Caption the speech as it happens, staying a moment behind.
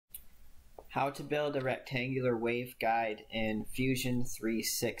How to build a rectangular waveguide in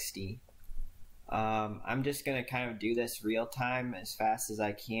Fusion360. I'm just going to kind of do this real time as fast as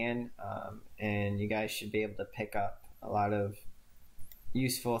I can, and you guys should be able to pick up a lot of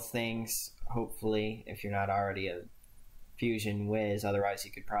useful things, hopefully, if you're not already a Fusion whiz. Otherwise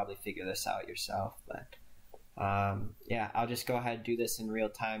you could probably figure this out yourself. But yeah, I'll just go ahead and do this in real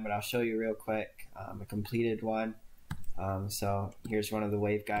time, but I'll show you real quick a completed one. So here's one of the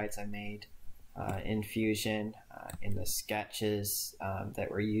waveguides I made in Fusion in the sketches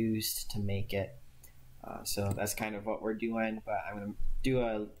that were used to make it. So that's kind of what we're doing, but I'm going to do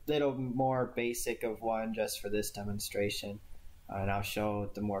a little more basic of one just for this demonstration, and I'll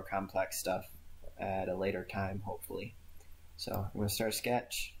show the more complex stuff at a later time, hopefully. So I'm going to start a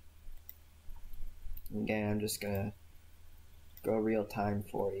sketch. Again, I'm just going to go real time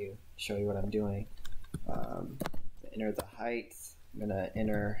for you, show you what I'm doing. Enter the height. I'm going to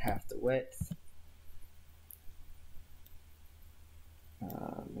enter half the width.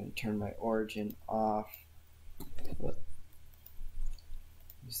 I'm going to turn my origin off.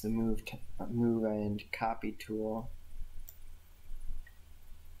 Use the move and copy tool,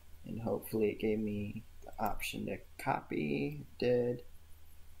 and hopefully it gave me the option to copy. It did.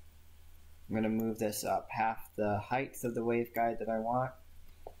 I'm going to move this up half the height of the waveguide that I want.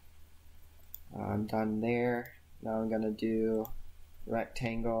 I'm done there. Now I'm going to do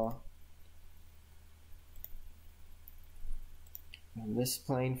rectangle on this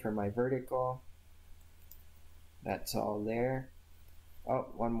plane for my vertical. That's all there. Oh,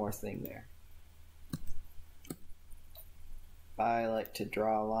 one more thing there. I like to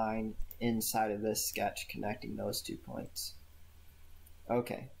draw a line inside of this sketch connecting those 2 points.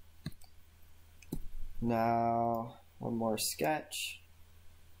 Okay. Now, one more sketch.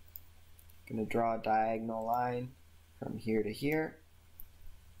 I'm going to draw a diagonal line from here to here.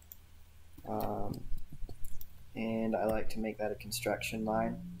 And I like to make that a construction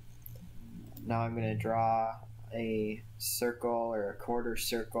line. Now I'm going to draw a circle or a quarter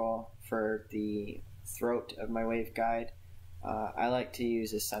circle for the throat of my waveguide. I like to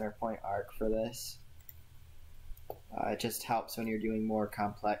use a center point arc for this. It just helps when you're doing more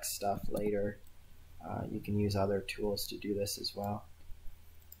complex stuff later. You can use other tools to do this as well.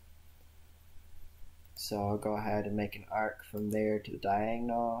 So I'll go ahead and make an arc from there to the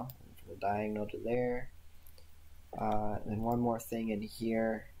diagonal, and from the diagonal to there. And then one more thing in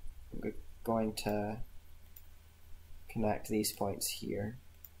here. I'm going to connect these points here.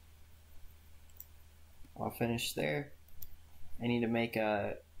 I'll finish there. I need to make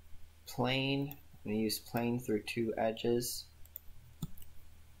a plane. I'm going to use plane through 2 edges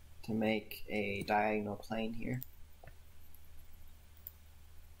to make a diagonal plane here.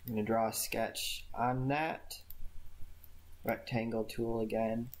 I'm going to draw a sketch on that. Rectangle tool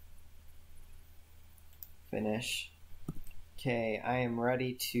again. Finish. Okay, I am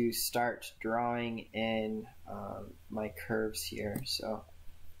ready to start drawing in my curves here. So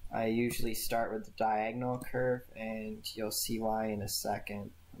I usually start with the diagonal curve, and you'll see why in a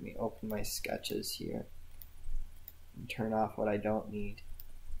second. Let me open my sketches here and turn off what I don't need.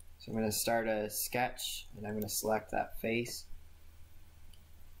 So I'm going to start a sketch, and I'm going to select that face.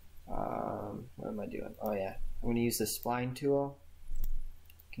 What am I doing? Oh yeah, I'm going to use the spline tool,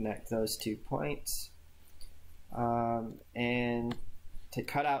 connect those 2 points, and to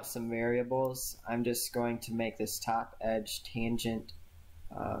cut out some variables, I'm just going to make this top edge tangent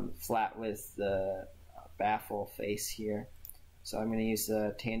flat with the baffle face here. So I'm going to use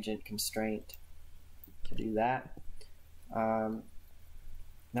the tangent constraint to do that.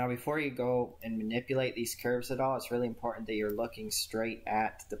 Now before you go and manipulate these curves at all, it's really important that you're looking straight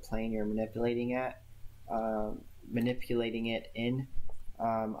at the plane you're manipulating it in.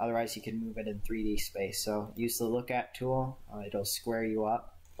 Otherwise you can move it in 3D space. So use the look at tool, it'll square you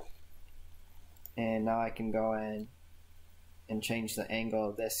up. And now I can go in and change the angle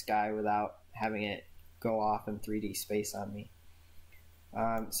of this guy without having it go off in 3D space on me.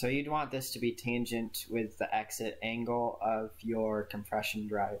 So you'd want this to be tangent with the exit angle of your compression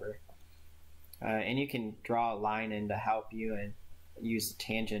driver. And you can draw a line in to help you, and use the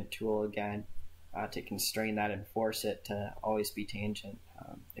tangent tool again to constrain that and force it to always be tangent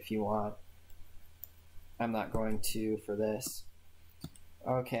if you want. I'm not going to for this.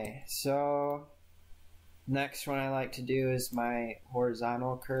 Okay, so next one I like to do is my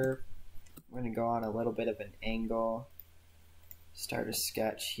horizontal curve. I'm going to go on a little bit of an angle. Start a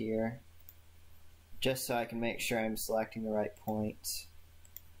sketch here, just so I can make sure I'm selecting the right points.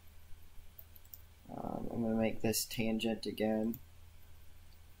 I'm going to make this tangent again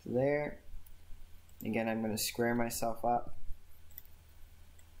to there. Again, I'm going to square myself up.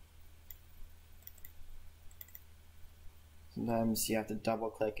 Sometimes you have to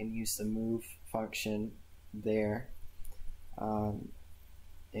double click and use the move function there,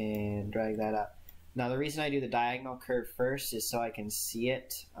 and drag that up. Now the reason I do the diagonal curve first is so I can see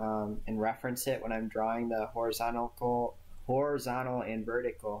it and reference it when I'm drawing the horizontal and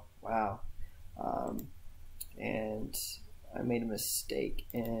vertical. Wow. And I made a mistake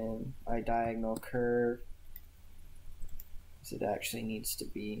in my diagonal curve, because it actually needs to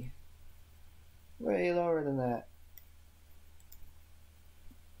be way lower than that.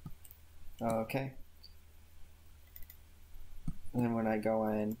 Okay. And then when I go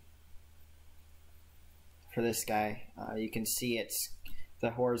in for this guy, you can see it's the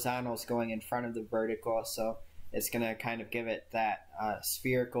horizontal is going in front of the vertical, so it's going to kind of give it that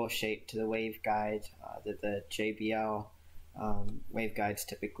spherical shape to the waveguide that the JBL waveguides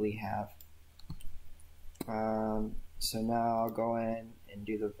typically have. So now I'll go in and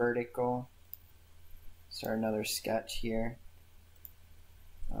do the vertical. Start another sketch here.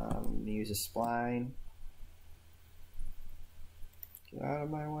 I'm going to use a spline. Get out of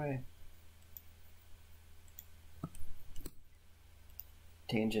my way.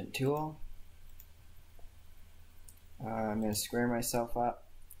 Tangent tool. I'm going to square myself up,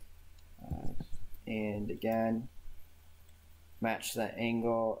 and again match the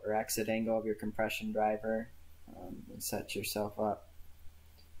angle or exit angle of your compression driver, and set yourself up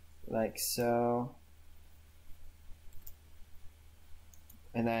like so.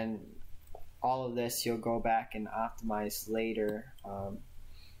 And then all of this you'll go back and optimize later,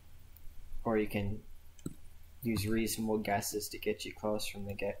 or you can use reasonable guesses to get you close from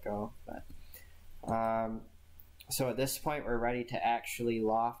the get-go. But so at this point we're ready to actually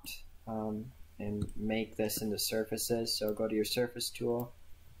loft and make this into surfaces. So go to your surface tool,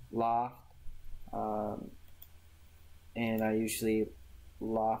 loft, and I usually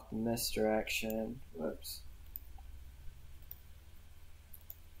loft in this direction. Whoops.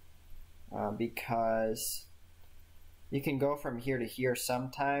 Because you can go from here to here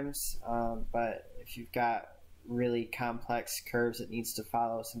sometimes, but if you've got really complex curves it needs to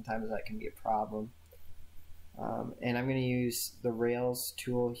follow, sometimes that can be a problem. And I'm going to use the rails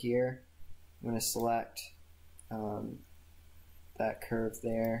tool here. I'm going to select that curve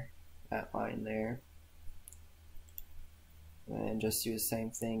there, that line there, and just do the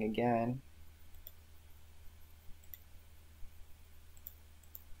same thing again.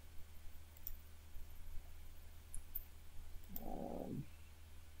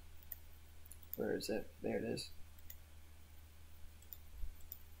 Where is it? There it is.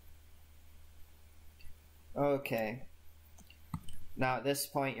 Okay. Now at this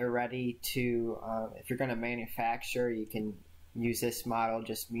point you're ready to, if you're going to manufacture, you can use this model,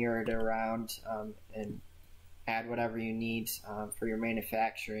 just mirror it around and add whatever you need for your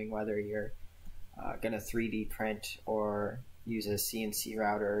manufacturing, whether you're going to 3D print or use a CNC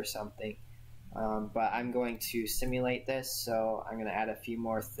router or something. But I'm going to simulate this, so I'm going to add a few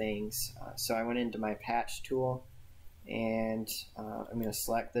more things. So I went into my patch tool, and I'm going to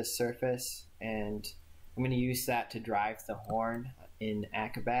select this surface, and I'm going to use that to drive the horn in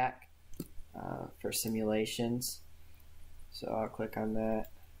Acrobat for simulations. So I'll click on that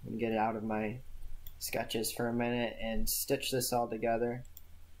and get it out of my sketches for a minute and stitch this all together.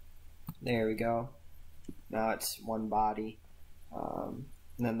 There we go. Now it's one body.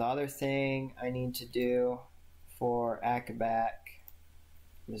 And then the other thing I need to do for Acrobat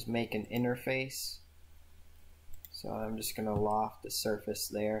is make an interface. So I'm just going to loft the surface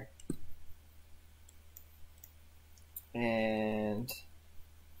there. And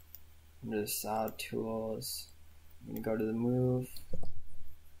under the solid tools, I'm going to go to the move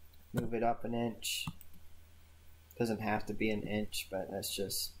it up an inch. Doesn't have to be an inch, but that's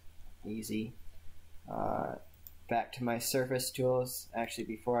just easy. Back to my surface tools. Actually,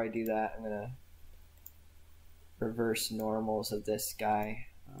 before I do that, I'm going to reverse normals of this guy,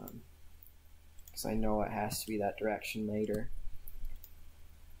 because I know it has to be that direction later.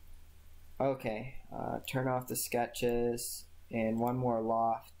 Okay, turn off the sketches and one more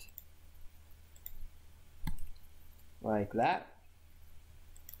loft like that.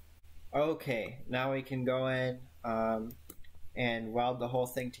 Okay, now we can go in and weld the whole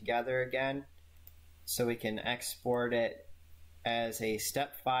thing together again. So we can export it as a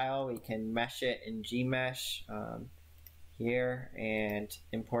step file. We can mesh it in Gmesh here and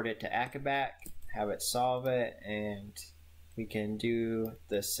import it to Acrobat, have it solve it, and we can do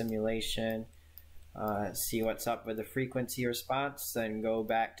the simulation, see what's up with the frequency response, then go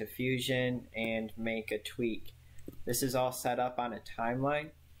back to Fusion and make a tweak. This is all set up on a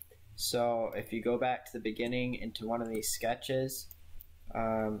timeline. So if you go back to the beginning into one of these sketches,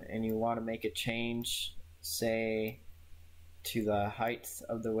 and you want to make a change, say to the height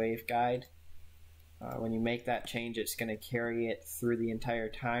of the waveguide. When you make that change, it's going to carry it through the entire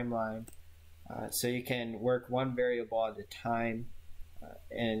timeline. So you can work one variable at a time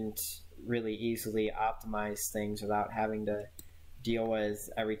and really easily optimize things without having to deal with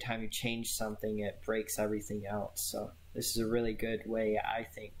every time you change something, it breaks everything else. So this is a really good way, I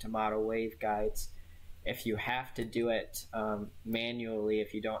think, to model waveguides. If you have to do it manually,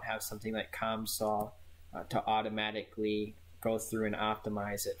 if you don't have something like ComSol to automatically go through and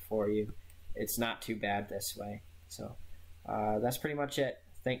optimize it for you, it's not too bad this way. So that's pretty much it.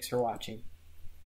 Thanks for watching.